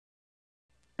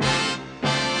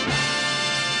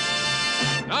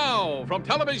from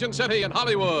Television City in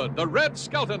Hollywood, the Red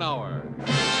Skelton Hour.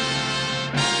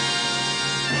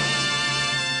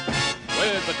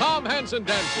 With the Tom Hansen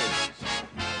Dancers,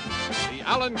 the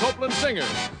Alan Copeland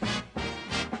Singers,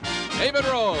 David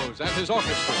Rose and his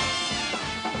orchestra.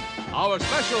 Our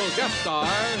special guest star,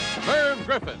 Merv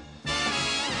Griffin,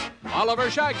 Oliver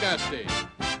Shagnasty.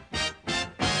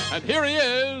 And here he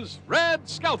is, Red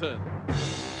Skelton.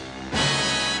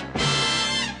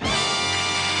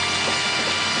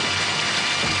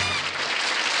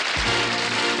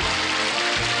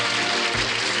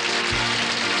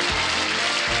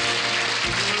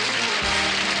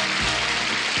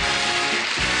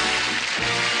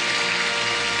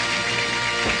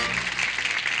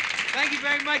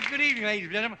 Good evening, ladies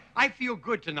and gentlemen. I feel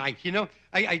good tonight, you know.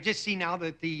 I just see now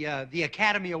that the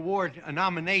Academy Award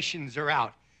nominations are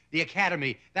out. The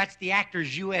Academy, that's the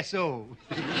Actors USO.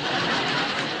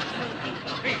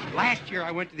 Hey, last year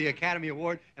I went to the Academy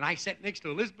Award and I sat next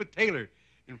to Elizabeth Taylor.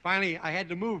 And finally I had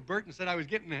to move. Burton said I was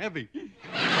getting heavy.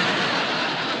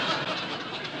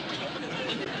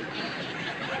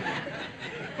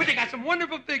 But they got some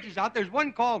wonderful pictures out. There's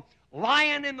one called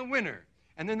Lion in the Winter.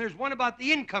 And then there's one about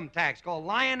the income tax called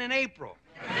Lion in April.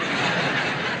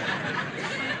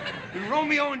 And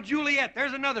Romeo and Juliet,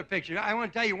 there's another picture. I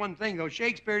want to tell you one thing, though.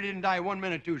 Shakespeare didn't die 1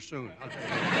 minute too soon.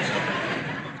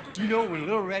 You know, when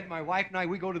Little Red, my wife and I,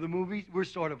 we go to the movies, we're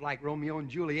sort of like Romeo and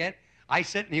Juliet. I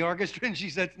sit in the orchestra and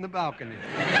she sits in the balcony.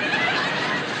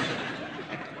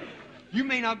 You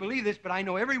may not believe this, but I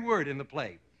know every word in the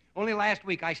play. Only last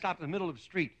week I stopped in the middle of the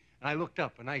street and I looked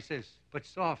up and I says, "But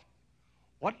soft,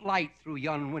 what light through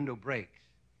yon window breaks?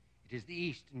 It is the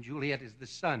east, and Juliet is the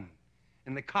sun."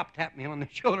 And the cop tapped me on the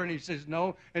shoulder, and he says,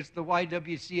 "No, it's the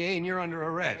YWCA, and you're under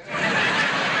arrest."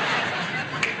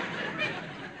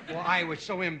 Well, I was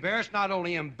so embarrassed. Not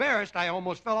only embarrassed, I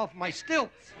almost fell off my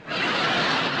stilts.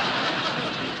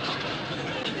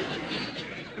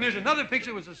 And there's another picture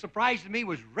that was a surprise to me,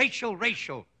 was Rachel.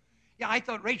 Yeah, I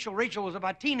thought Rachel was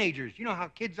about teenagers. You know how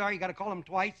kids are, you got to call them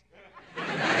twice.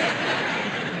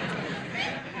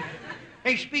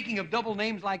 Hey, speaking of double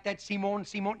names like that, Simone,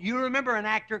 you remember an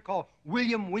actor called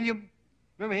William?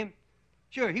 Remember him?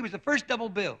 Sure, he was the first double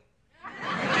bill.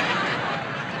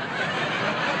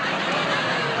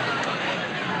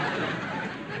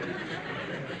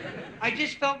 I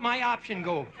just felt my option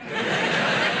go.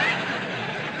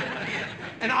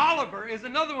 And Oliver is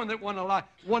another one that won a lot,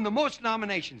 won the most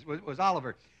nominations, was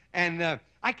Oliver. And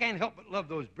I can't help but love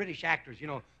those British actors, you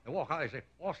know. They walk out, they say,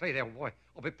 "Oh, say there, boy.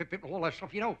 Oh, all that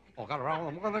stuff, you know. Oh, got around,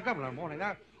 I'm going to come in the morning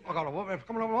now. I got a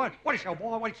coming over. What is your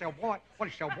boy? What is your boy? What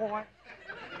is your boy?"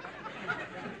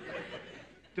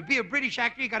 To be a British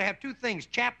actor, you got to have two things: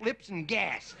 chapped lips and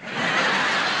gas.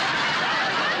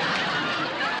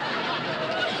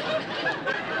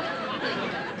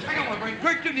 I got one brain.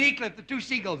 Gertrude and Heathcliff, the two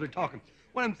seagulls are talking.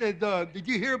 One of them said, "Did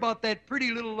you hear about that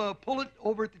pretty little pullet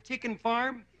over at the chicken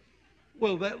farm?"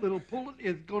 "Well, that little pullet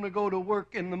is going to go to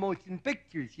work in the motion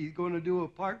pictures. She's going to do a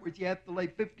part where she has to lay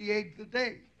 50 eggs a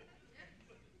day."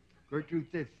 Gertrude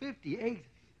says, "50 eggs?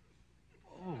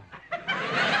 Oh."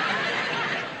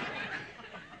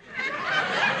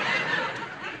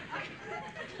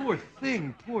 Poor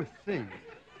thing, poor thing.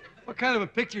 What kind of a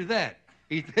picture is that?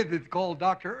 He said it's called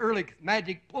Dr. Ehrlich's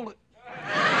Magic Pullet.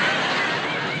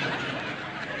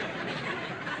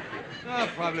 Oh,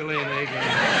 probably laying eggs.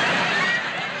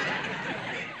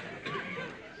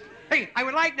 Hey, I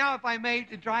would like now, if I may,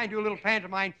 to try and do a little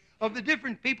pantomime of the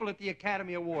different people at the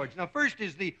Academy Awards. Now, first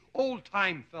is the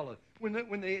old-time fella. When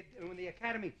the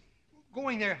Academy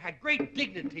going there had great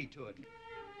dignity to it.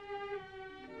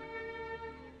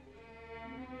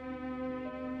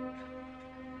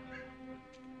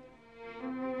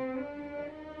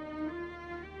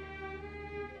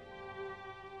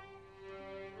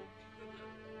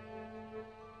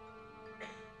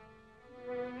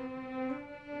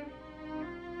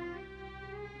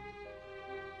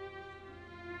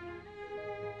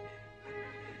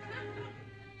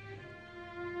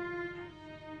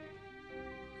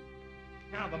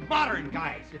 Now, the modern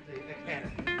guys at the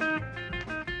Academy.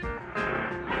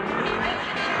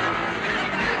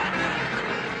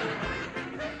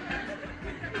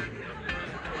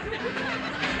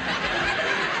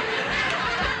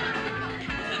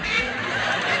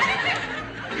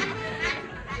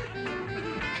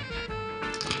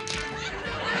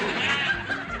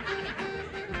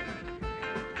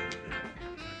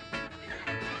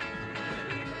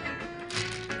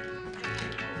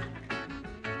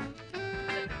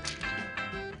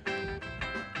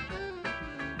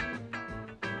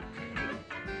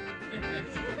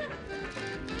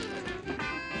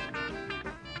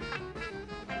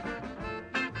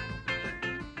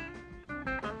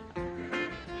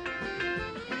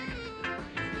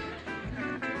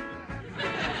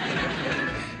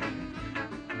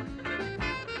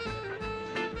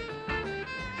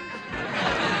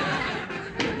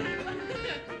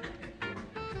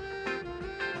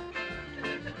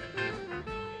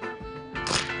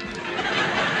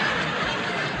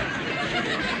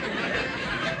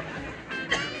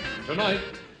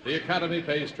 Tonight, the Academy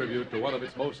pays tribute to one of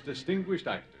its most distinguished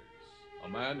actors, a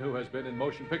man who has been in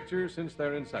motion pictures since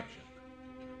their inception.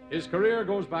 His career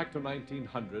goes back to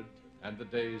 1900 and the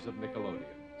days of Nickelodeons.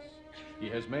 He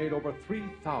has made over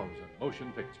 3,000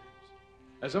 motion pictures.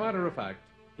 As a matter of fact,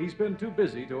 he's been too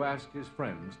busy to ask his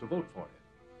friends to vote for him.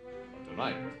 But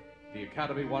tonight, the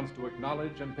Academy wants to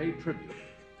acknowledge and pay tribute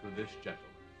to this gentleman.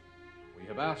 We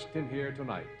have asked him here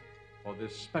tonight for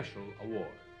this special award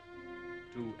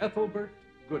to Ethelbert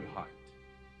Goodhart,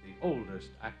 the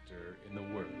oldest actor in the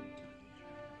world.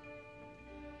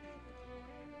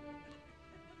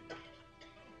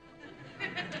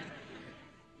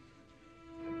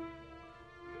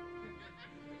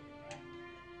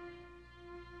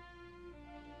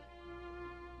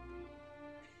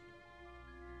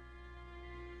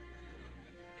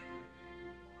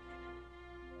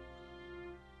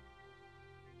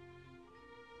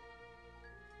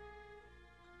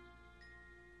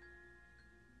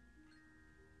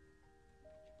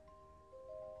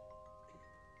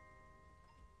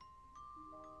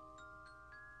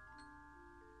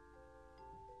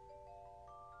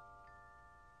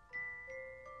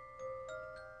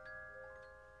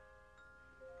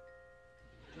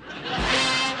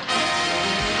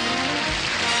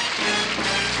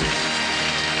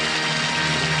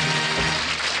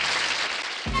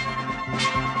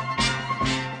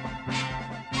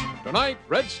 Tonight,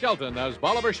 Red Skelton as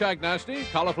Bolivar Shagnasty,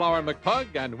 Cauliflower McPugg,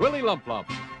 and Willie Lump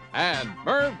Lump. And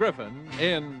Merv Griffin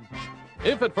in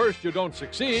If at First You Don't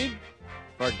Succeed,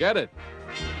 Forget It.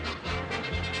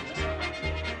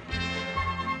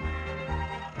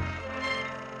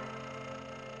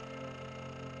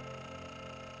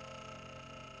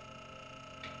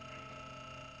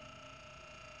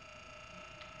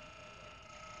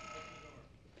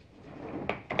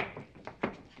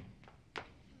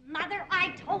 Mother,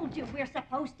 I told you we're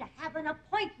supposed to have an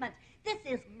appointment. This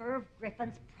is Merv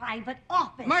Griffin's private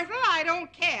office. Myrtle, I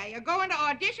don't care. You're going to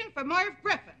audition for Merv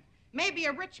Griffin. Maybe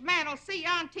a rich man will see you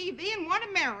on TV and want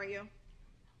to marry you.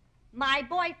 My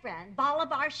boyfriend,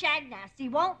 Bolivar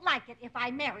Shagnasty, won't like it if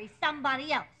I marry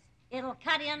somebody else. It'll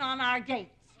cut in on our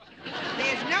dates.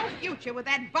 There's no future with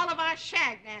that Bolivar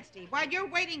Shagnasty. While you're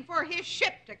waiting for his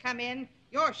ship to come in,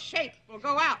 your shape will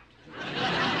go out.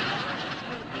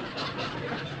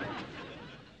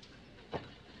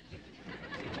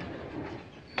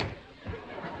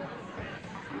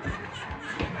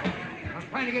 I'm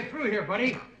trying to get through here,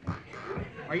 buddy.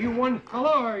 Are you one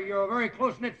fellow or you're a very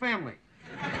close-knit family?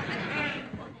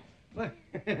 I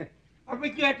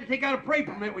think you have to take out a pray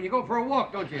permit when you go for a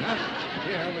walk, don't you, huh?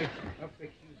 Here, I'll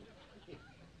fix you.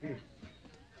 Here.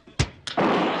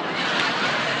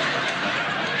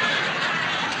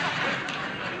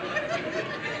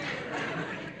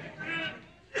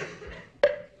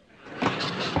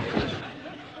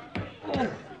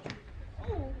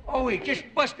 Oh, he just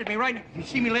busted me right. You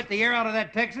see me let the air out of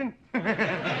that Texan?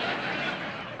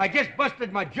 I just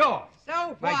busted my jaw.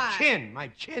 So what? My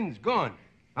chin's gone.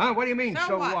 Huh? What do you mean,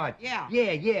 so what? Yeah.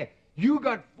 Yeah. You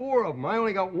got 4 of them. I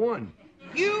only got 1.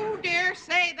 You dare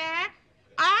say that?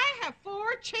 I have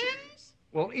 4 chins?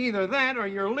 Well, either that or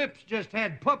your lips just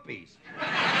had puppies.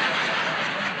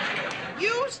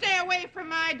 You stay away from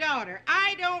my daughter.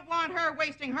 I don't want her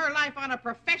wasting her life on a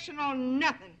professional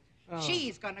nothing. Oh.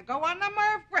 She's going to go on the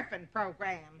Merv Griffin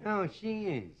program. Oh, she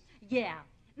is. Yeah.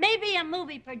 Maybe a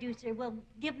movie producer will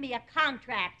give me a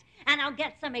contract and I'll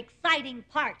get some exciting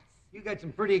parts. You got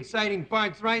some pretty exciting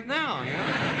parts right now,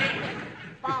 yeah?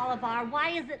 Bolivar, why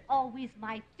is it always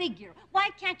my figure? Why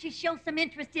can't you show some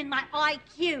interest in my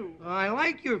IQ? I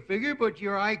like your figure, but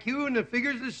your IQ and the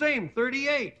figure's the same,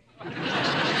 38.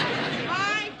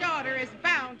 My daughter is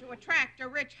bound to attract a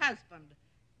rich husband.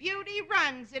 Beauty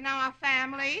runs in our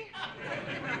family.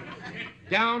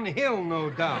 Downhill, no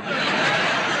doubt.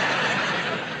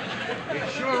 It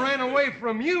sure ran away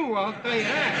from you, I'll tell you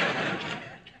that.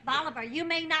 Bolivar, you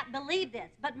may not believe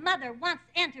this, but Mother once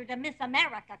entered a Miss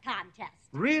America contest.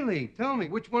 Really? Tell me,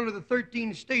 which one of the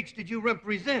 13 states did you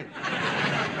represent?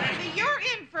 For your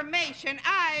information,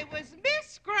 I was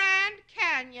Miss Grand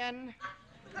Canyon.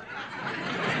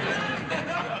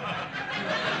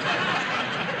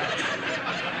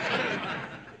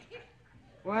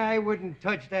 Why, I wouldn't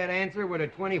touch that answer with a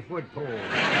 20-foot pole.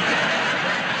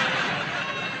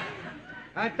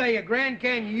 I tell you, Grand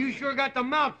Canyon, you sure got the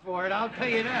mouth for it, I'll tell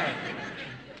you that.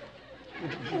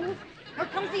 Oh, here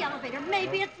comes the elevator.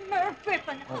 Maybe it's Merv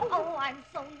Griffin. Oh, I'm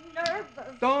so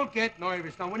nervous. Don't get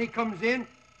nervous. Now, when he comes in,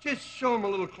 just show him a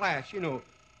little class, you know.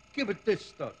 Give it this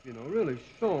stuff, you know, really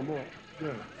show him off.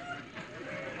 Yeah.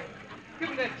 Give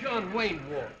him that John Wayne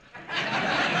walk.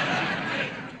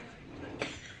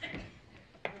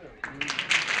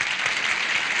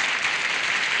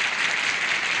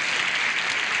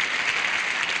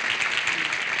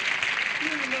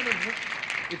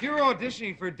 If you're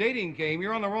auditioning for a dating game,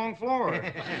 you're on the wrong floor.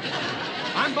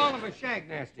 I'm Bolivar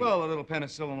Shagnasty. Well, a little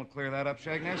penicillin will clear that up,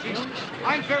 Shagnasty.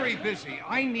 I'm very busy.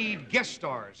 I need guest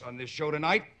stars on this show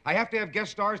tonight. I have to have guest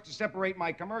stars to separate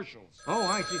my commercials. Oh,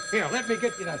 I see. Here, let me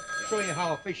get you that. Show you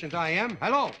how efficient I am.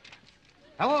 Hello?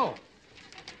 Hello?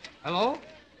 Hello?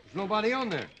 There's nobody on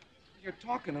there. You're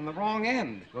talking on the wrong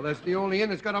end. Well, that's the only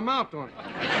end that's got a mouth on it.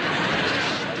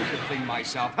 Stupid thing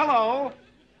myself. Hello?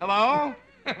 Hello?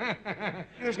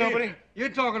 There's nobody. You're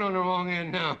talking on the wrong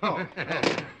end now. Oh.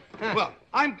 Well,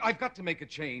 I've got to make a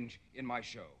change in my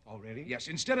show. Already? Yes,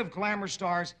 instead of glamour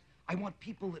stars, I want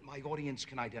people that my audience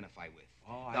can identify with.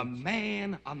 Oh, the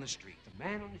man on the street. The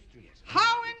man on the street. Yes.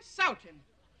 How insulting.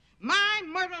 My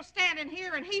Myrtle's standing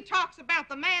here and he talks about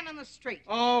the man in the street.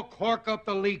 Oh, cork up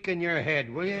the leak in your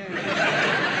head, will you?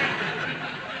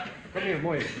 Come here,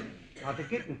 Moira. Now, to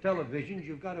get in televisions,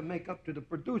 you've got to make up to the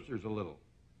producers a little.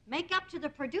 Make up to the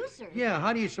producers. Yeah,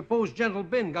 how do you suppose Gentle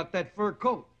Ben got that fur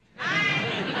coat?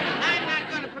 I'm not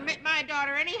going to permit my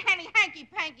daughter any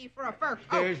hanky-panky for a fur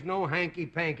coat. There's no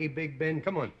hanky-panky, Big Ben.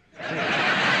 Come on. Put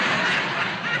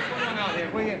on out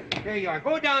there, will you? There you are.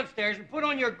 Go downstairs and put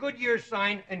on your Goodyear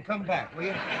sign and come back, will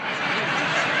you?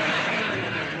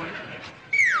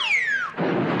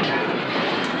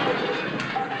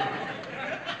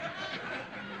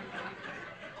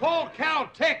 Call Cal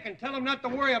Tech and tell them not to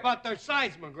worry about their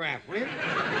seismograph, will you?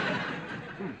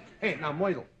 Hey, now,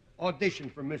 Moidle, audition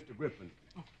for Mr. Griffin.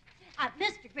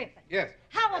 Mr. Griffin. Yes.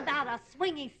 How about a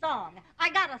swingy song? I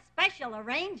got a special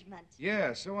arrangement.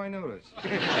 Yeah, so I noticed.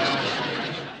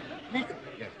 Listen.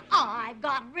 Yes. I've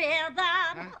got rhythm.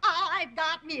 I've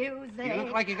got music. You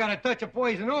look like you got a touch of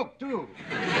poison oak, too.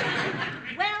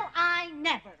 Well, I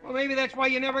never. Well, maybe that's why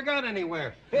you never got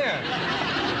anywhere. Here.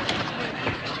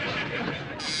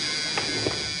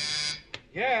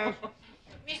 Yes.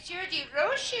 Monsieur de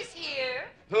Roche is here.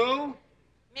 Who?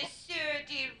 Monsieur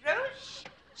de Roche.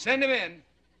 Send him in.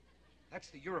 That's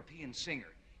the European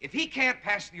singer. If he can't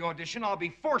pass the audition, I'll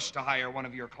be forced to hire one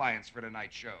of your clients for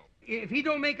tonight's show. If he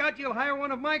don't make out, you'll hire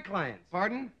one of my clients.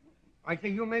 Pardon? I say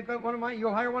you'll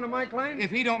you'll hire one of my clients?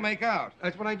 If he don't make out.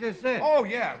 That's what I just said. Oh,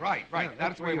 yeah, right. Yeah,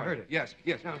 that's the where way you we heard it. Yes.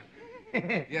 Now,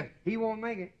 Yeah. He won't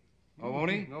make it. Oh, won't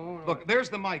he? No. Look, there's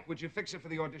the mic. Would you fix it for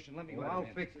the audition? Let me Well, let I'll him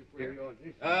in. fix it for you.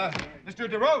 Mr.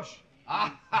 DeRoche.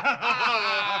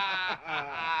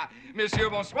 Monsieur,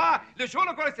 bonsoir. Le jour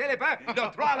ne connaissait pas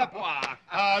de trois la poire.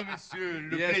 Ah, monsieur,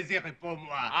 le Yes. plaisir est pour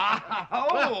moi.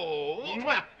 Oh.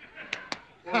 Well,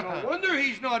 no wonder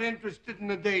he's not interested in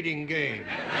the dating game.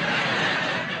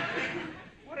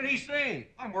 What did he say?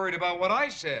 I'm worried about what I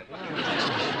said. You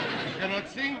cannot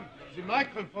sing. The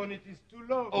microphone, it is too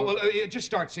low. Oh, well, just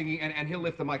start singing, and he'll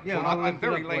lift the microphone. I'll I'm lift it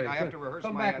very up late. for you. I have to rehearse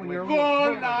Come my back ad when lib. you're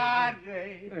Volare, There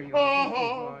you go.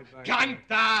 oh, Right.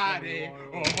 cantare,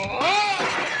 oh,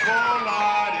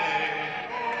 volare.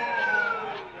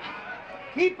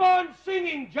 Keep on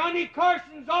singing. Johnny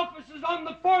Carson's office is on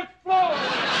the 4th floor.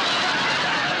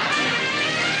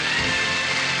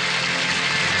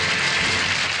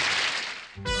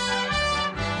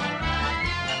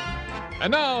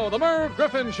 And now, The Merv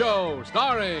Griffin Show,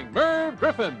 starring Merv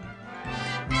Griffin.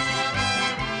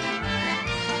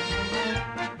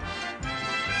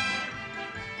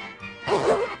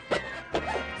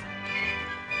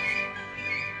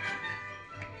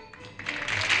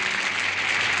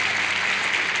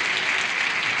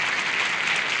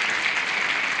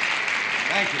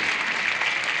 Thank you.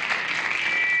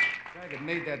 The guy that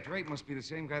made that drape must be the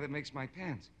same guy that makes my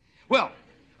pants. Well,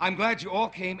 I'm glad you all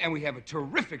came, and we have a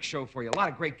terrific show for you. A lot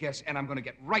of great guests, and I'm going to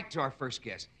get right to our first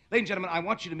guest. Ladies and gentlemen, I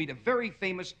want you to meet a very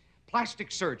famous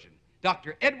plastic surgeon,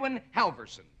 Dr. Ed Wynn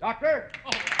Halverson. Doctor?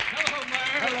 Oh, hello, Merv.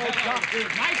 Hello, Doctor.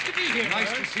 Nice to be here, Nice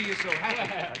Merv. to see you so happy.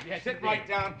 Well, yes, Sit indeed. right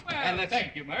down. Well, and let's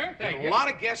thank you, Merv. We have Thank a you.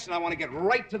 lot of guests, and I want to get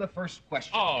right to the first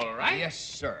question. All right. Yes,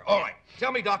 sir. All right.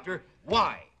 Tell me, Doctor,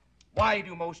 why? Why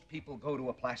do most people go to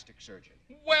a plastic surgeon?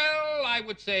 Well, I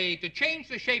would say to change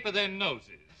the shape of their noses.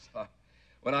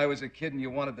 When I was a kid and you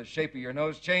wanted the shape of your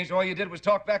nose changed, all you did was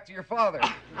talk back to your father.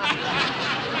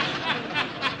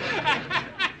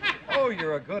 Oh,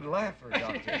 you're a good laugher,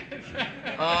 Doctor.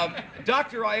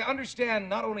 Doctor, I understand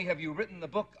not only have you written the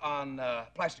book on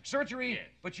plastic surgery, Yes.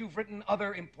 but you've written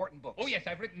other important books. Oh, yes,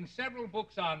 I've written several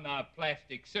books on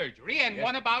plastic surgery and Yes.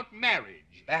 one about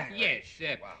marriage. Marriage.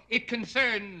 Yes. Wow. It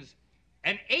concerns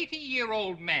an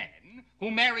 80-year-old man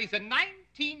who marries a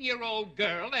 19-year-old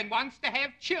girl and wants to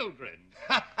have children.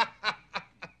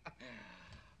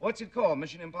 What's it called?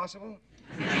 Mission Impossible?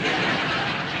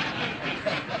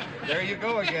 There you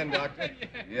go again, Doctor.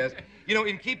 Yes. You know,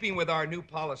 in keeping with our new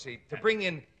policy to bring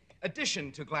in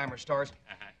addition to glamour stars,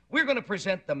 we're going to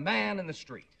present the man in the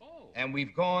street. Oh. And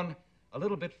we've gone a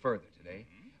little bit further today.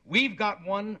 We've got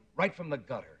one right from the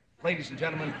gutter. Ladies and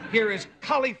gentlemen, here is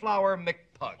Cauliflower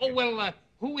McPugg. Oh, well,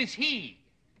 who is he?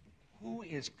 Who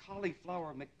is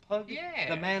Cauliflower McPugg?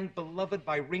 Yeah. The man beloved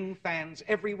by ring fans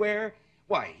everywhere?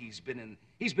 Why, he's been in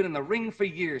the ring for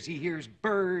years. He hears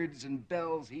birds and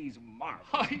bells. He's marvelous.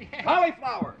 Oh, yeah.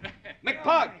 Cauliflower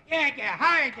McPugg. Yeah.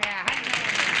 Hi there.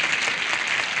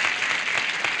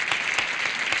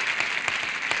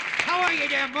 How are you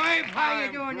there, Merv? How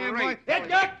you doing there, boy? Great.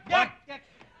 Duck.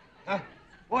 Huh?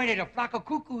 Boy, there's a flock of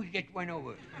cuckoos that went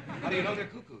over. How do you know they're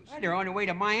cuckoos? Well, they're on their way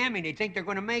to Miami. They think they're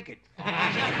going to make it.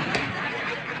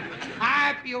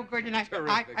 I feel good tonight.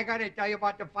 I got to tell you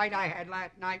about the fight I had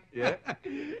last night. Yeah?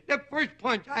 The first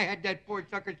punch, I had that poor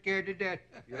sucker scared to death.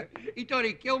 Yeah? He thought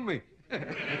he'd kill me. Look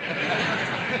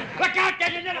out!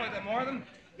 There's another one. Are there more of them?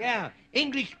 Yeah,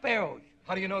 English sparrows.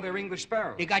 How do you know they're English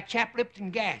sparrows? They got chap lips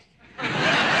and gas.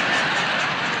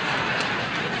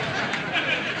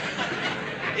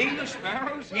 English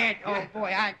sparrows? Yeah, oh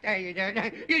boy, I tell you,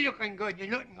 you're looking good. You're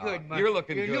looking good, Mark. You're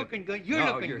looking good. You're looking good. You're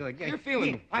No, looking you're- good. you're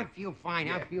feeling- Yeah, I feel fine.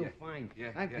 I Yeah, feel yeah. fine.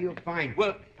 Yeah, I yeah. feel fine.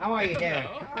 Well- how are you there?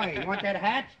 How are you? You want that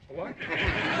hat? What?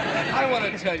 I want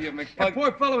to tell you, That McPugg.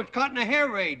 poor fellow was caught in a hair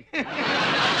raid.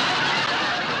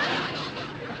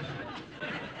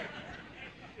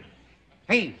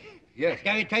 Hey, Yes.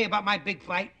 can I tell you about my big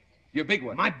fight? Your big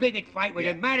one. My biggest fight was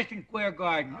Yeah. at Madison Square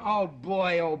Garden. Oh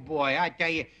boy, I tell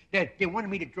you, they wanted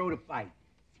me to throw the fight.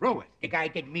 Throw it. The guy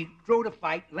said to me, throw the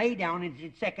fight, lay down in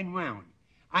the second round.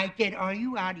 I said, are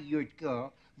you out of your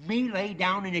skull? Me lay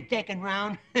down in the second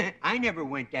round? I never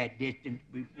went that distance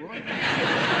before.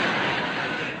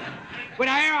 But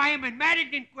here I am in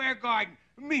Madison Square Garden.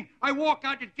 I mean, I walk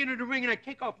out the skin of the ring and I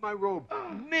take off my robe.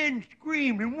 Men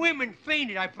screamed and women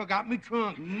fainted. I forgot my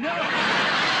trunk. No.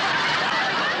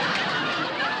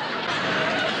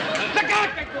 Look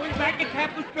out! They're going back to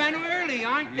Capistrano early,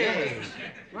 aren't they? Yes.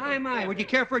 My. Would you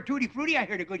care for a tutti frutti? I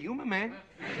heard a good humor, man.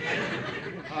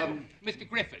 Mr.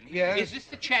 Griffin. Yes? Is this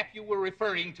the chap you were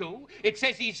referring to? It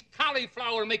says he's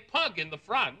Cauliflower McPugg in the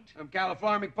front. I'm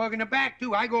Cauliflower McPugg in the back,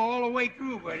 too. I go all the way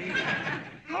through, buddy.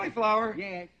 Cauliflower.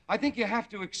 Yeah. I think you have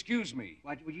to excuse me.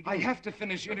 What would you do? I have to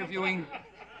finish interviewing.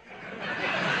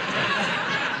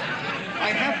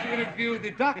 I have to interview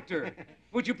the doctor.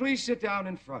 Would you please sit down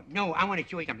in front? No, I want to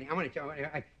show you something. I want to show you.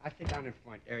 I sit down in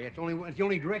front there. It's the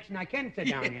only direction I can sit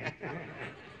down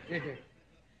here.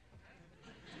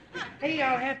 Hey,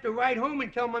 I'll have to ride home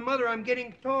and tell my mother I'm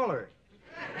getting taller.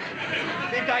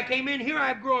 Since I came in here,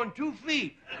 I've grown 2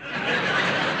 feet.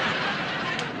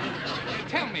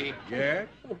 Tell me, Yeah?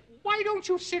 why don't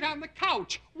you sit on the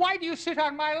couch? Why do you sit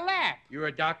on my lap? You're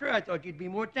a doctor? I thought you'd be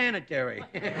more sanitary.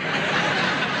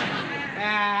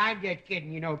 I'm just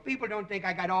kidding, you know. People don't think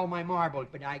I got all my marbles,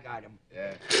 but I got them.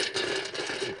 Yeah.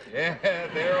 Yeah,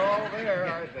 they're all there,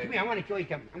 aren't they? Come here, I want to show you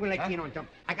something. I'm going to let you in on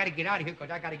something. I got to get out of here because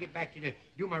I got to get back to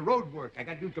do my road work. I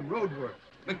got to do some road work.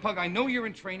 McPugg, I know you're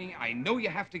in training. I know you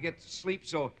have to get to sleep,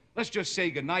 so let's just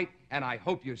say goodnight, and I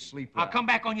hope you sleep well. I'll come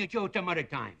back on your show some other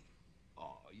time.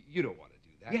 Oh, you don't want to do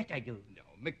that. Yes, I do. No,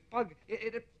 McPugg,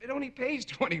 it only pays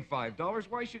 $25.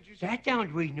 Why should you... That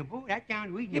sounds reasonable. That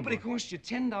sounds reasonable. Yeah, but it costs you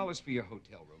 $10 for your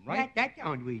hotel room, right? That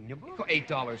sounds reasonable.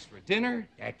 $8 for dinner.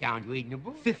 That sounds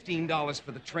reasonable. $15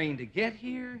 for the train to get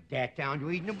here. That sounds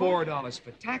reasonable. $4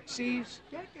 for taxis.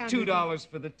 That sounds $2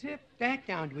 for the tip. That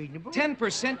sounds reasonable.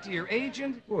 10% to your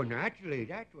agent. Well, naturally,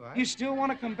 that's right. You still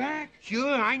want to come back?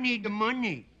 Sure, I need the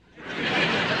money.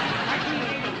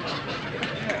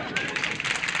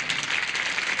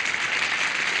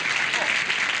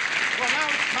 Well, now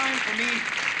it's time for me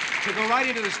to go right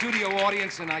into the studio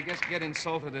audience and I guess get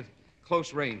insulted at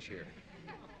close range here.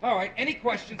 All right, any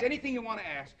questions, anything you want to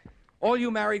ask? All you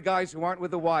married guys who aren't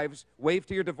with the wives, wave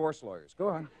to your divorce lawyers. Go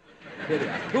on.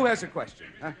 Who has a question?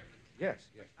 Huh? Yes.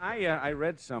 I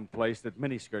read someplace that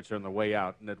miniskirts are on the way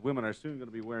out and that women are soon going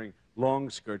to be wearing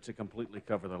long skirts that completely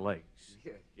cover their legs.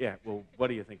 Yeah, well, what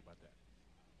do you think about that?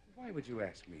 Why would you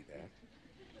ask me that?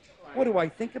 What do I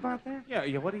think about that?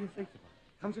 Yeah, what do you think about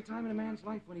Comes a time in a man's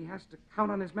life when he has to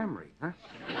count on his memory, huh?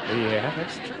 it? Yeah,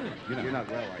 that's true. You're not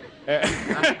well, are you?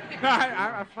 No,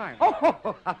 I'm fine.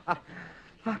 Oh!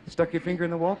 Stuck your finger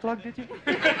in the wall plug, did you?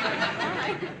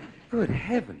 Good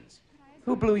heavens.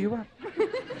 Who blew you up?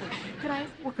 Could I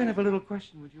ask? What kind of a little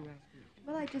question would you ask me?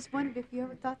 Well, I just wondered if you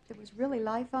ever thought there was really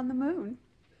life on the moon.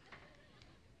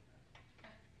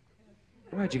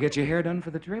 Why'd you get your hair done for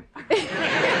the trip?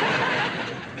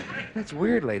 That's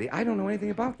weird, lady. I don't know anything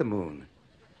about the moon.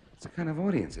 That's the kind of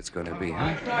audience it's going to be,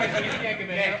 huh? Sorry, sir, you can't come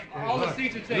in here. All the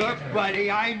seats are taken. Look, buddy,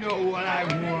 I know what I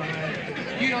want.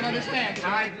 You don't understand,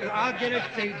 sir. I'll get a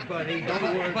seat, buddy. Don't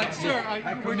worry. But, sir,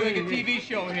 we're doing a TV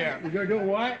show here. You're doing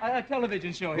what? A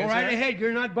television show here, Go right sir. ahead.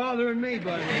 You're not bothering me,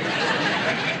 buddy.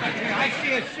 I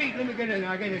see a seat. Let me get in there.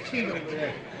 I got a seat over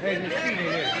there. There's a seat in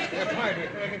there. Pardon me.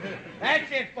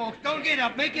 That's it, folks. Don't get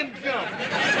up. Make him jump.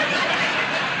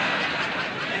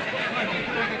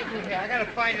 I gotta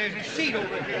find there's a seat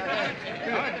over here.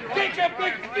 Get your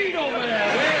big feet over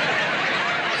there, will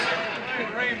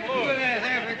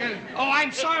you? Oh,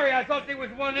 I'm sorry. I thought there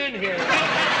was one in here.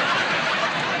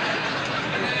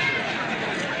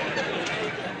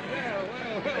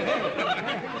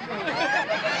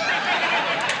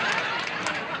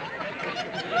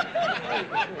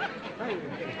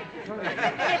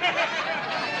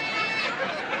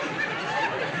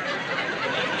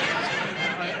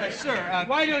 Sir,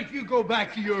 why don't you go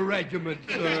back to your regiment,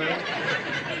 sir?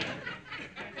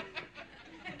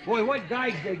 Boy, what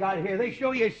guides they got here? They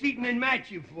show you a seat and then match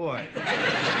you for it.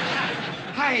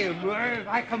 Hiya, Merv.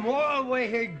 I come all the way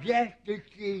here just to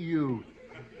see you.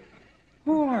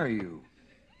 Who are you?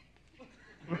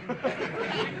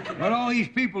 What all these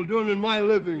people doing in my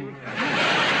living room?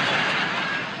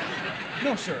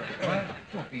 No, sir.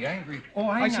 Don't be angry. Oh,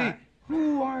 I see.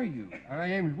 Who are you? My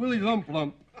name's Willie Lump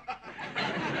Lump.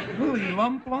 Willie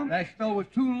Lump Lump? That's spelled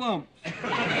with 2 lumps.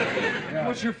 Yeah.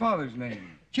 What's your father's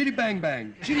name? Chitty Bang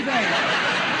Bang. Chitty Bang.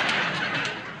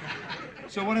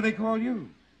 So what do they call you?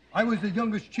 I was the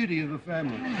youngest chitty of the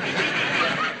family.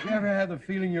 You ever have the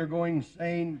feeling you're going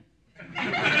insane?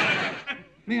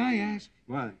 May I ask?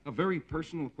 What? A very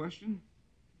personal question?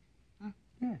 Huh?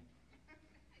 Yeah.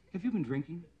 Have you been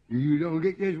drinking? You don't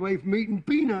get this way from eating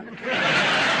peanuts.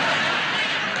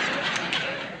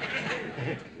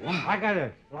 I got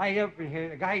to light up in here.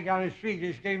 The guy down the street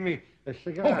just gave me a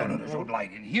cigar. Oh, no, don't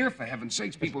light in here, for heaven's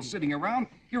sakes. People sitting around.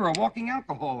 You're a walking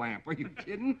alcohol lamp. Are you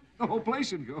kidding? The whole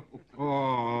place would go.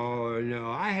 Oh, no,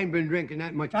 I haven't been drinking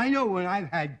that much. I know when I've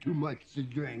had too much to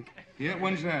drink. Yeah,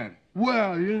 when's that?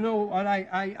 Well, you know what?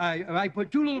 I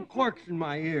put 2 little corks in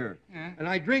my ear, and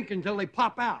I drink until they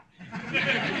pop out.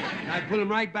 I put them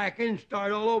right back in and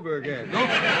start all over again. Whoa!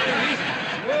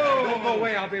 Don't go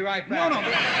away. I'll be right back. No.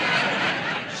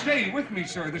 Stay with me,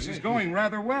 sir. This is going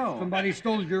rather well. Somebody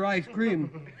stole your ice cream.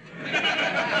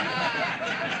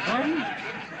 Pardon?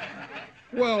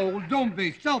 Well, don't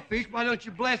be selfish. Why don't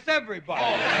you bless everybody?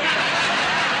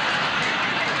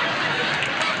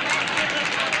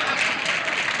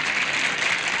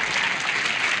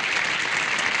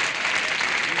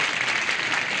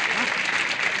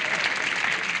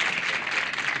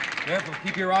 Careful,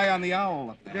 keep your eye on the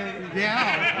owl up there. The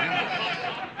owl?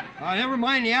 Never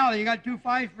mind the owl. You got 2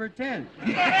 5s for a 10.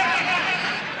 You know,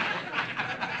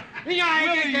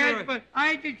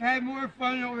 I just had more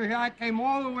fun over here. I came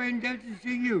all the way in just to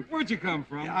see you. Where'd you come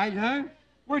from? Huh?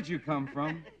 Where'd you come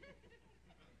from?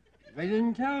 They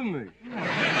didn't tell me.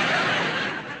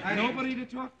 Nobody to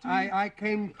talk to? I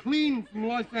came clean from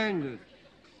Los Angeles.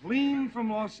 Clean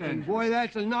from Los Angeles. And boy,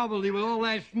 that's a novelty with all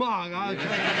that smog, I'll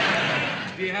tell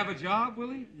you. Do you have a job,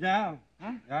 Willie? Yeah.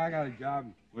 Huh? Yeah, I got a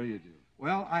job. What do you do?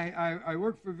 Well, I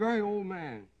work for a very old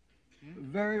man. A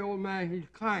very old man. He's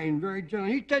kind, very gentle.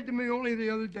 He said to me only the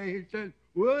other day, he said,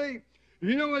 Willie,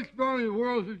 you know what's wrong in the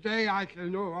world today? I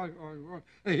said, no.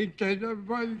 And he said,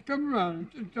 everybody come around.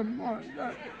 He said, some more.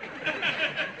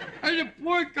 And the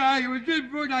poor guy, he was just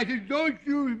broken. I said, don't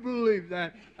you believe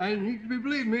that. And he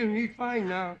believed me, and he's fine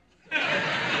now.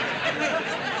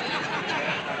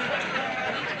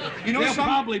 You know, they'll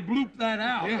probably bloop that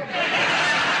out. Yeah.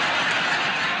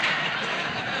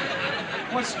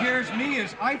 What scares me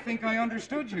is I think I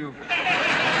understood you.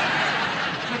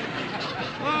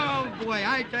 Oh, boy,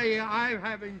 I tell you, I'm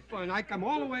having fun. I come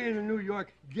all the way into New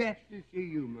York just to see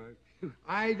you, Merv.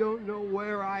 I don't know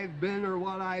where I've been or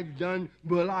what I've done,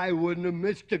 but I wouldn't have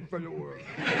missed it for the world.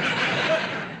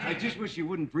 I just wish you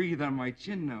wouldn't breathe on my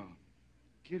chin now.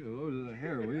 Get a load of the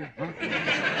hair, will you? Huh?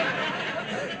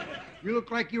 You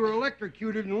look like you were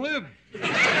electrocuted and lived.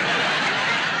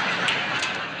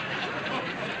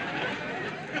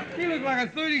 You look like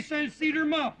a 30-cent cedar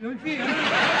mop, don't you? Boy,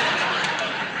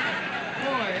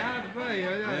 I tell you.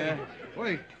 Yeah.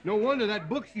 Boy, no wonder that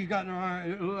book she's got in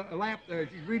her lap there.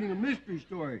 She's reading a mystery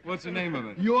story. What's the name of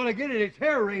it? You ought to get it. It's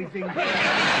hair-raising.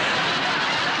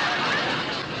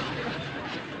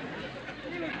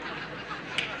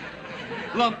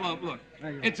 Lump, look.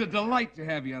 It's a delight to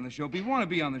have you on the show. If you want to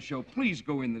be on the show, please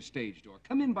go in the stage door.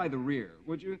 Come in by the rear,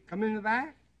 would you? Come in the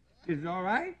back? Is it all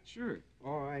right? Sure.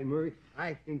 All right, Murray.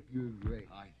 I think you're great.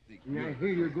 I think and I hear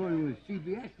you're going with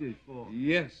CBS this fall.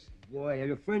 Yes. Boy,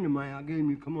 there's a friend of mine. I'll get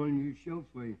him to come on your show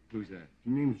for you. Who's that?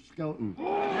 His name's Skelton. Would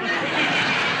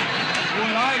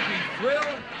I be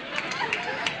thrilled?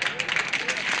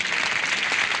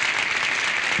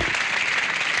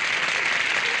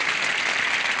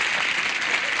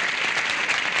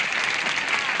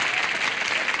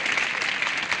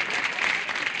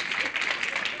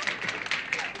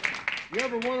 You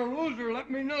ever want a loser, let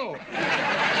me know.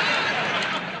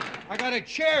 I got a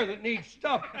chair that needs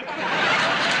stuff.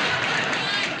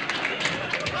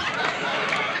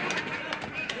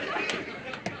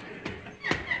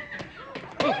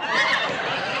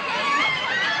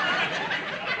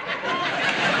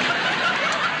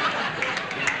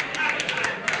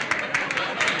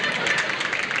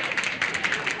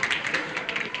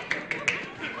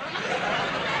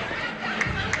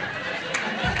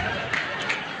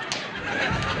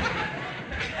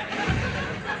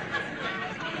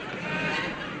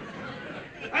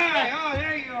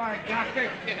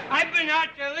 I've been out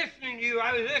there listening to you.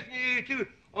 I was listening to you, too,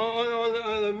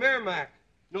 on the Merrimack.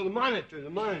 No, the Monitor.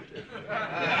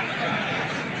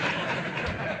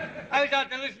 I was out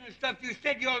there listening to stuff you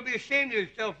said. You ought to be ashamed of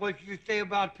yourself, what you say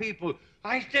about people.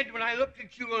 I said when I looked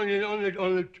at you on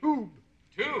the tube.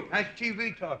 Tube? That's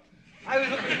TV talk. I was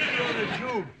looking at you on the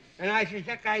tube, and I said,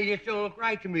 that guy just don't look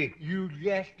right to me. You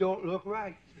just don't look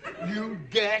right. You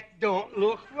just don't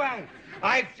look right.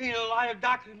 I've seen a lot of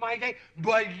doctors my day,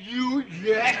 but you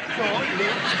just don't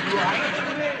look right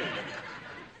to me.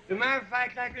 As a matter of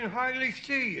fact, I can hardly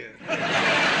see you.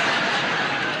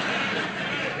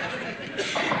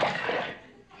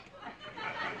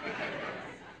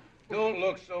 Don't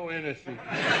look so innocent.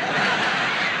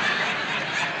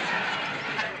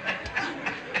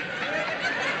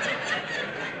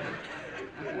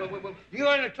 Well, you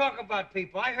want to talk about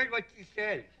people. I heard what you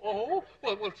said. Oh,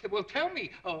 well, tell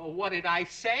me, what did I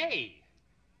say?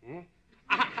 Hmm?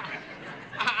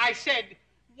 I said,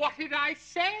 what did I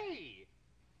say?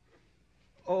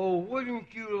 Oh,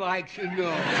 wouldn't you like to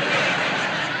know?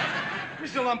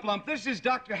 Mr. Lump Lump, this is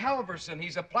Dr. Halverson.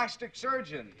 He's a plastic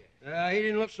surgeon. He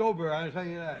didn't look sober, I'll tell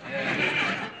you that.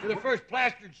 You're the first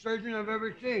plastic surgeon I've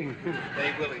ever seen.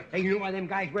 Hey, Willie. Hey, you know why them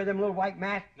guys wear them little white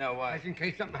masks? No, why? That's in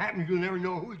case something happens, you'll never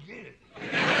know who did it.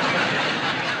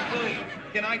 Willie,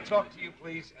 can I talk to you,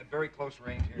 please, at very close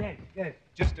range here? Yes.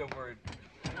 Just a word.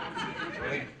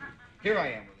 Willie, here I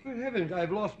am, Willie. Good heavens,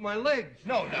 I've lost my legs.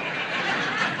 No.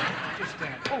 Just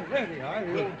stand. Oh, there they are.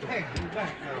 The old pegs in the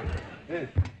back now. Yes.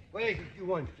 What is it you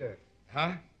want, sir?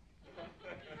 Huh?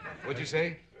 What'd you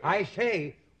say? I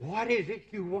say, what is it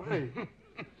you want?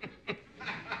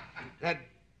 That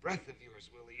breath of yours,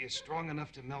 Willie, is strong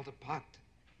enough to melt a pot.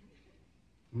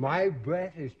 My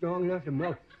breath is strong enough to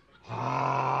melt.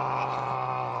 Ah,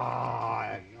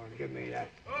 don't give me that.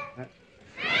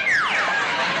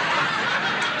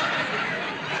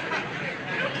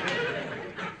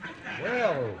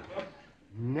 Well,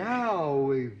 now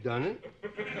we've done it.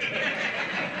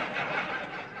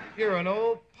 You're an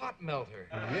old pot melter.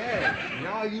 Yes,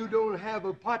 now you don't have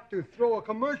a pot to throw a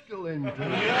commercial into.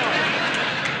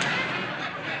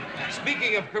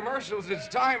 Speaking of commercials, it's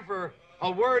time for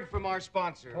a word from our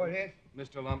sponsor. What is?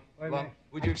 Mr. Lump, Wait a Lump, minute.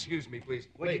 would you excuse me, please?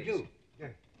 What'd you Ladies. do?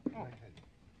 There. Oh.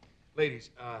 Ladies,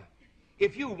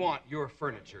 if you want your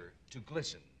furniture to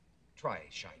glisten, try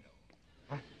Shino.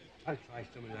 Huh? I'll try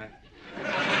some of that.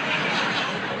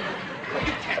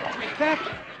 You can't drink that.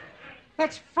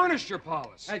 That's furniture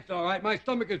polish. That's all right. My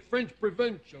stomach is French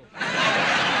provincial.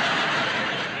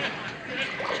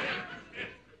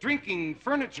 Drinking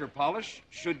furniture polish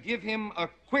should give him a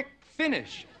quick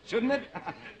finish, shouldn't it?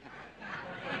 Are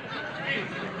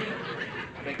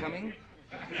they coming?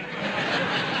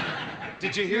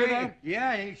 Did you hear that?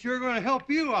 Yeah, it's sure going to help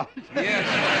you out. Yes.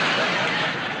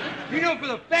 You know, for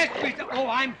the best reason. Oh,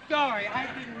 I'm sorry. I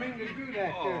didn't mean to do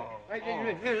that, sir. Oh, I didn't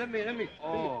mean. Here, let me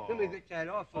get that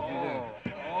off of you there.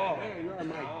 There you are,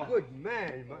 my good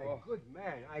man, good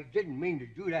man. I didn't mean to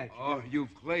do that, sir. Oh,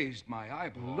 you've glazed my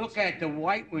eyeballs. Look at the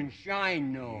white ones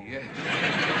shine, though. Yes.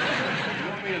 You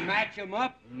want me to match them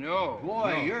up? No.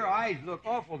 Boy, no. your eyes look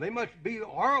awful. They must be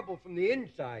horrible from the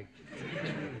inside.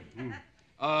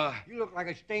 You look like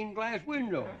a stained glass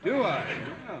window. Do I?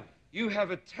 Yeah. You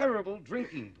have a terrible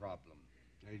drinking problem.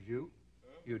 I do?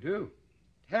 You do?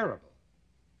 Terrible.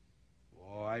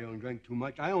 Oh, I don't drink too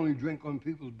much. I only drink on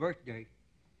people's birthday.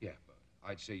 Yeah, but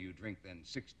I'd say you drink then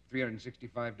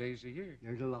 365 days a year.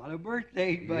 There's a lot of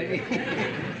birthdays, buddy.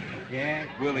 Yeah.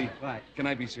 Willie, What? can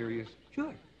I be serious?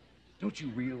 Sure. Don't you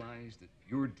realize that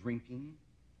your drinking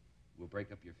will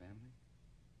break up your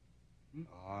family?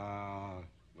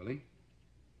 Willie?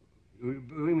 You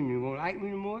mean you won't like me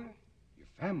no more? Your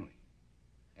family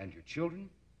and your children,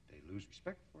 they lose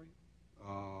respect for you.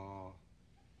 Oh.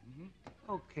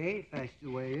 Okay, if that's the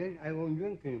way it is, I won't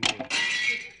drink anymore.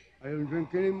 I don't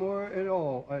drink anymore at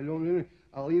all.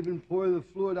 I'll even pour the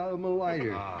fluid out of my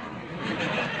lighter.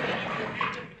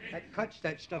 That cuts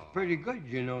that stuff pretty good,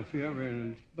 you know, if you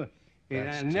ever... But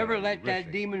I'll never let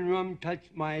that demon rum touch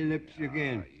my lips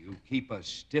again. You keep a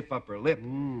stiff upper lip.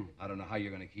 I don't know how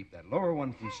you're going to keep that lower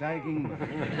one from sagging, but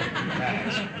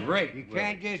that's great. You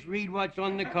can't just read what's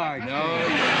on the card. No.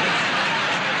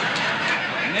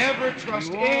 Never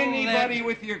trust anybody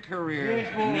with your career.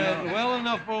 Just won't let well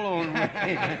enough alone.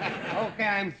 Okay,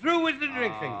 I'm through with the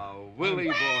drinking. Willie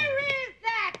boy. Where is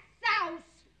that souse?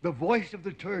 The voice of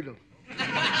the turtle.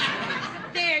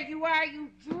 There you are, you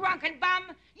drunken bum.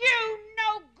 You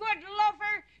no-good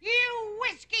loafer. You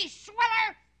whiskey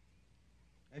sweller.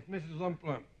 That's Mrs.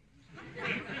 Lumplump.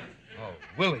 Oh,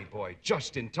 Willie boy,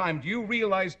 just in time. Do you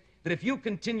realize that if you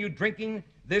continued drinking,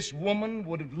 this woman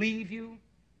would leave you?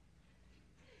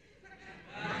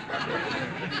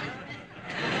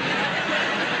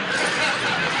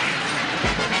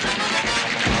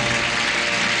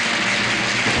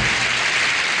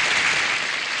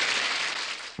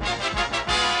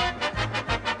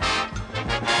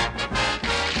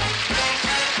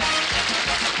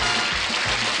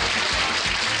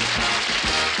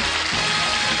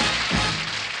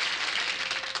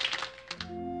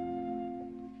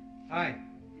 Hi.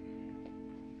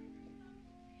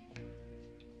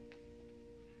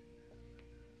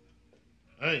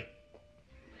 Hey.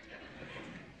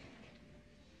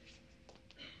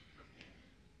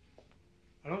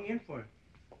 How long you in for?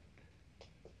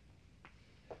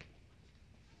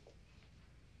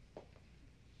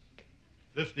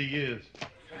 $50 years.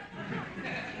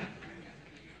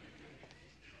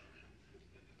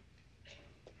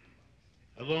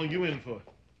 How long you in for?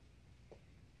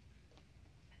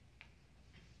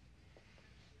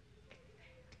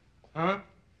 Huh?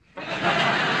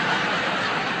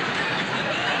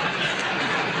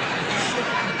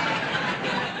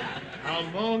 How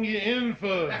long you in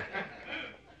for?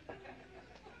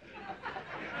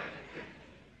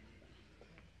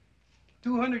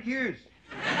 $200 years.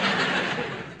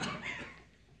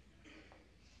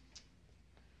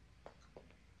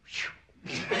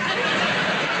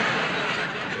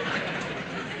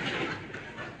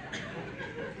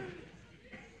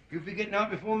 You'll be getting out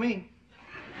before me.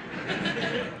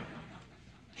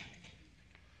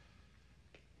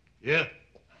 Yeah.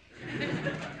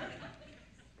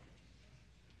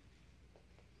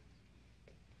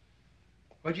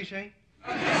 What'd you say?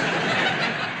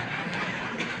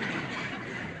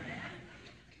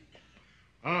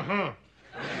 Uh-huh.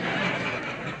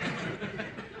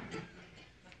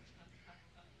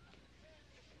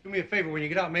 Do me a favor when you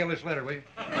get out, mail this letter, will you?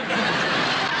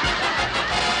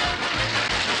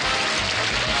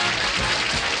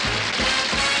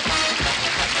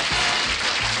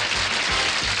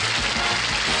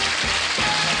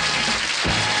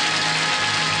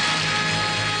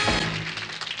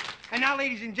 And now,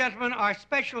 ladies and gentlemen, our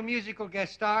special musical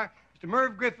guest star, Mr.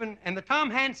 Merv Griffin and the Tom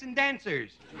Hansen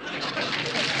Dancers.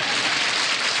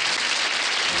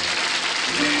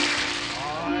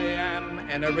 I am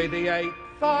Henry the Eighth,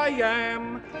 I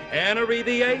am Henry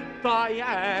the Eighth, I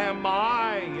am.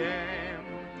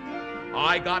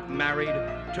 I got married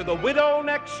to the widow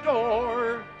next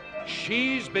door.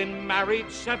 She's been married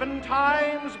 7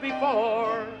 times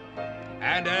before,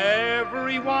 and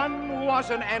everyone was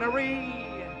an Henry.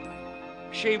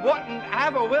 She wouldn't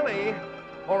have a Willie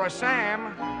or a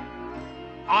Sam.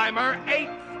 I'm her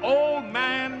 8th old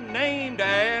man named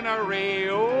Henry.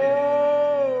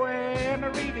 Oh,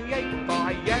 Henry the 8th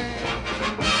I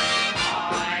am.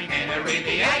 I'm Henry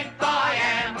the 8th I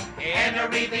am.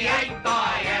 Henry the 8th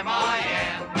I am.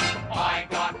 I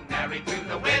got married to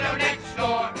the widow next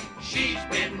door. She's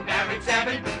been married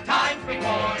 7 times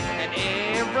before, and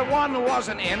everyone was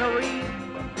an Henry.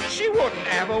 She wouldn't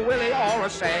have a Willie or a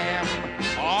Sam.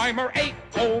 I'm her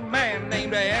 8th old man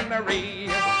named Henry.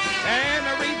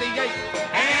 Henry the 8th.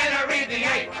 Henry the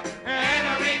 8th.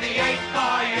 Henry the 8th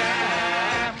I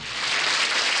am.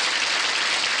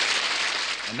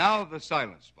 And now the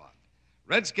silent spot.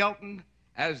 Red Skelton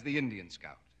as the Indian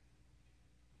Scout.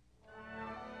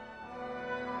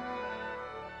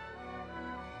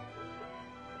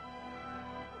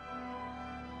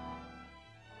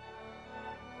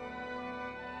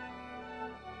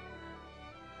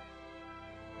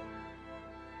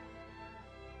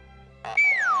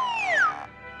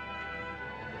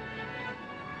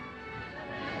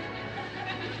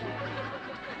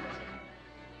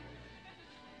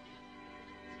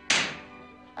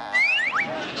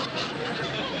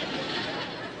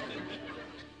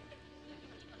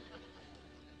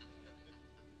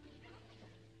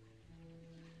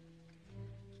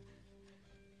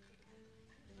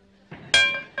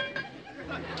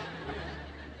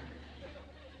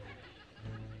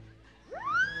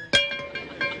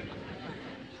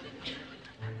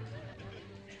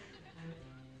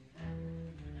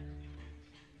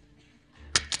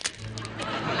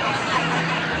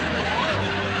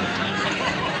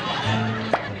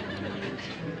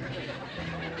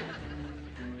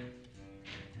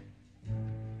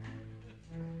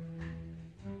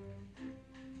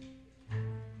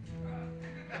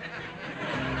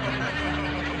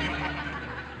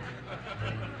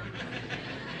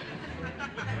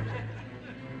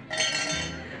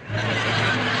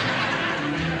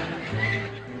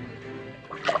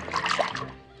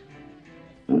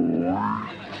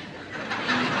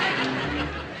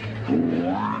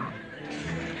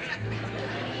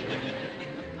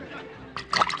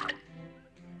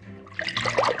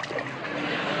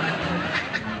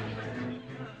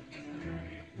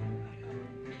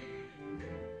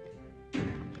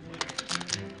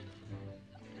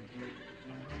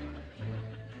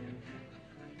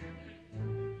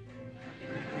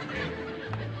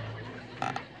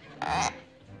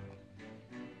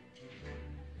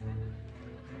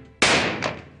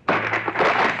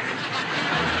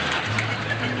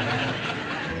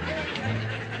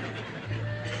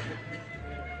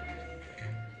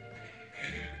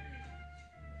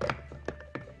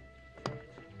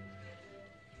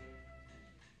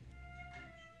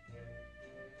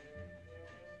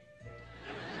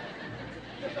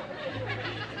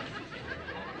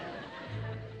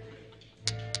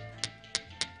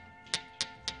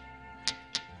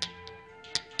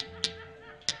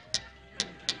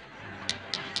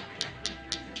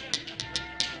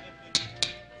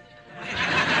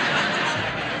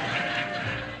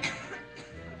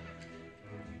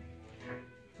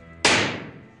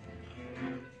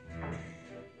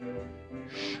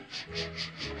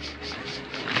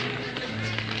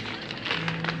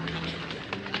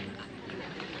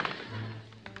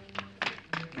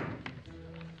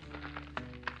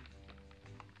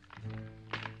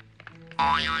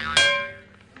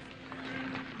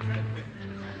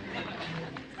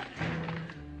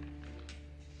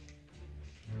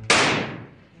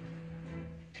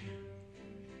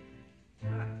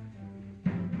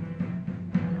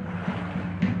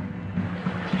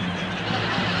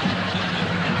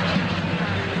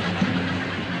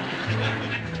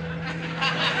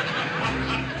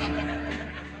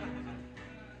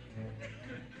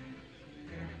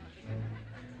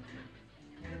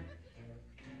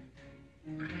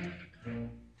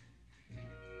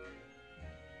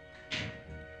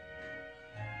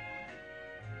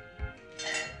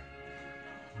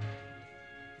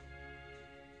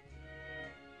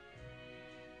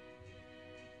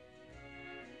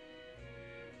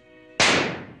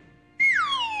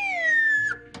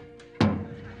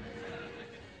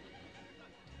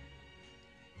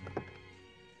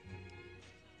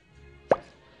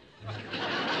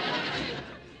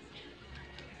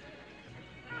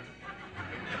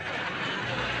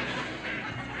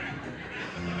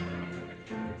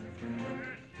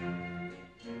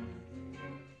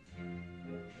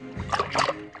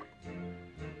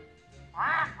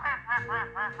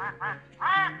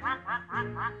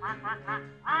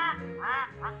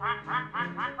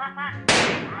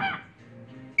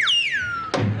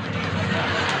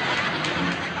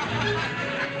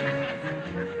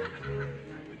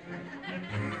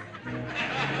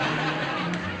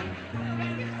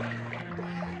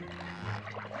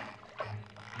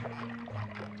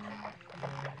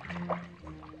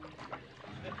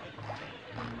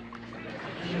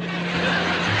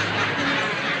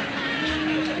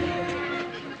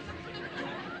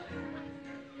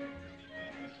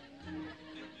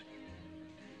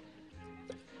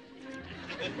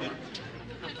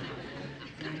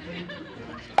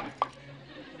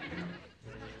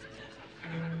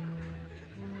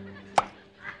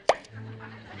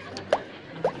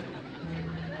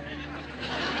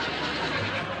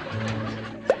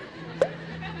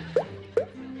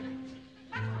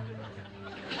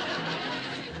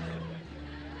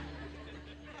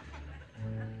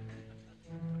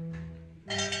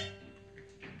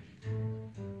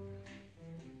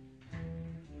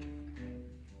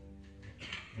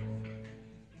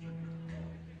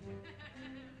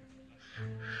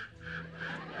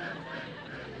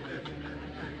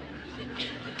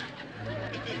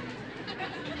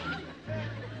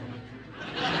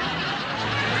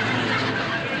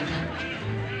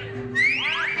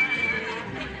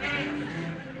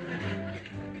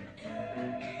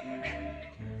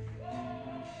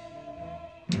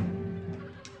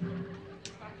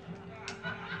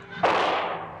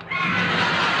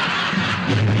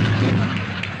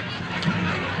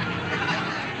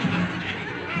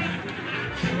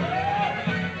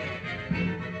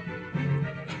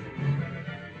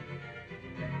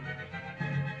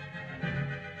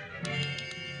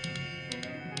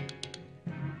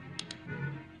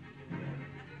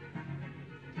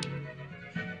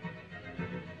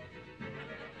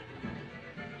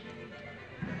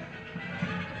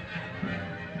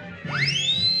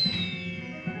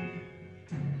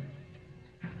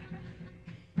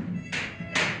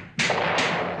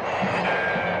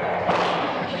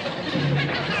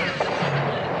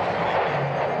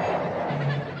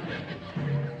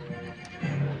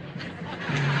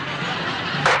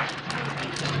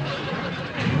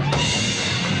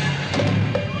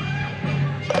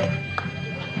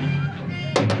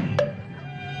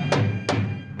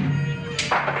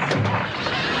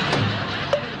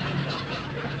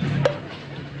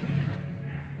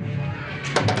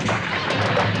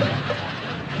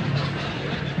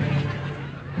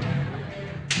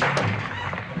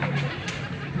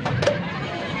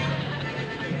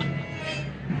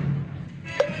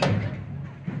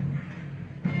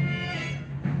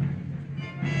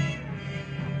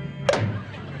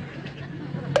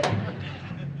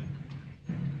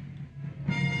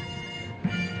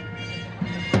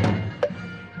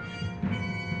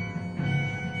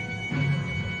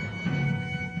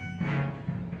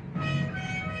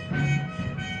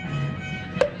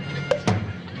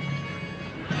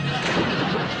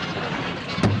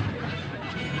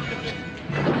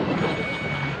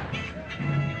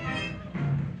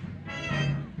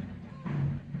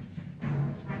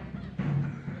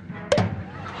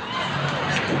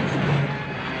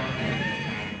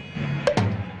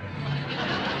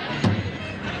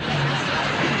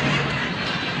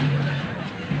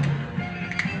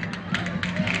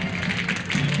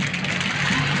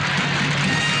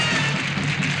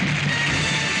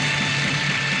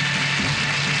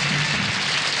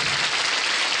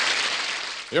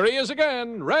 Here he is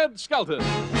again, Red Skelton.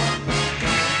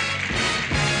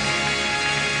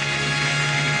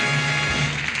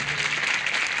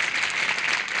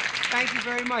 Thank you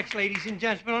very much, ladies and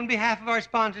gentlemen. On behalf of our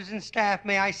sponsors and staff,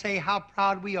 may I say how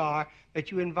proud we are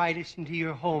that you invite us into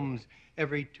your homes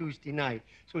every Tuesday night.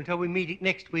 So until we meet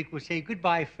next week, we'll say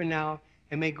goodbye for now,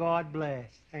 and may God bless.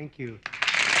 Thank you.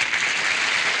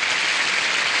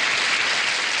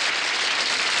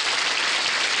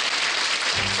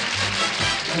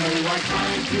 Oh, our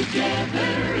time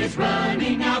together is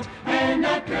running out, and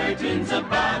that curtain's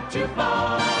about to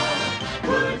fall.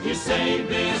 Would you save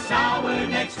this hour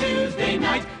next Tuesday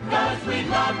night? 'Cause we'd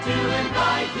love to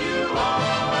invite you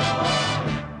all.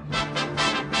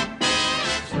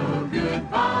 So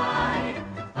goodbye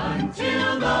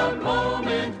until the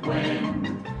moment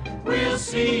when we'll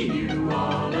see you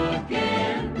all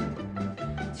again.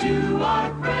 To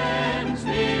our friends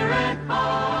near and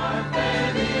far,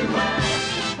 farewell,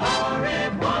 au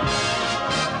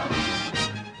revoir.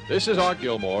 This is Art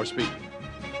Gilmore speaking.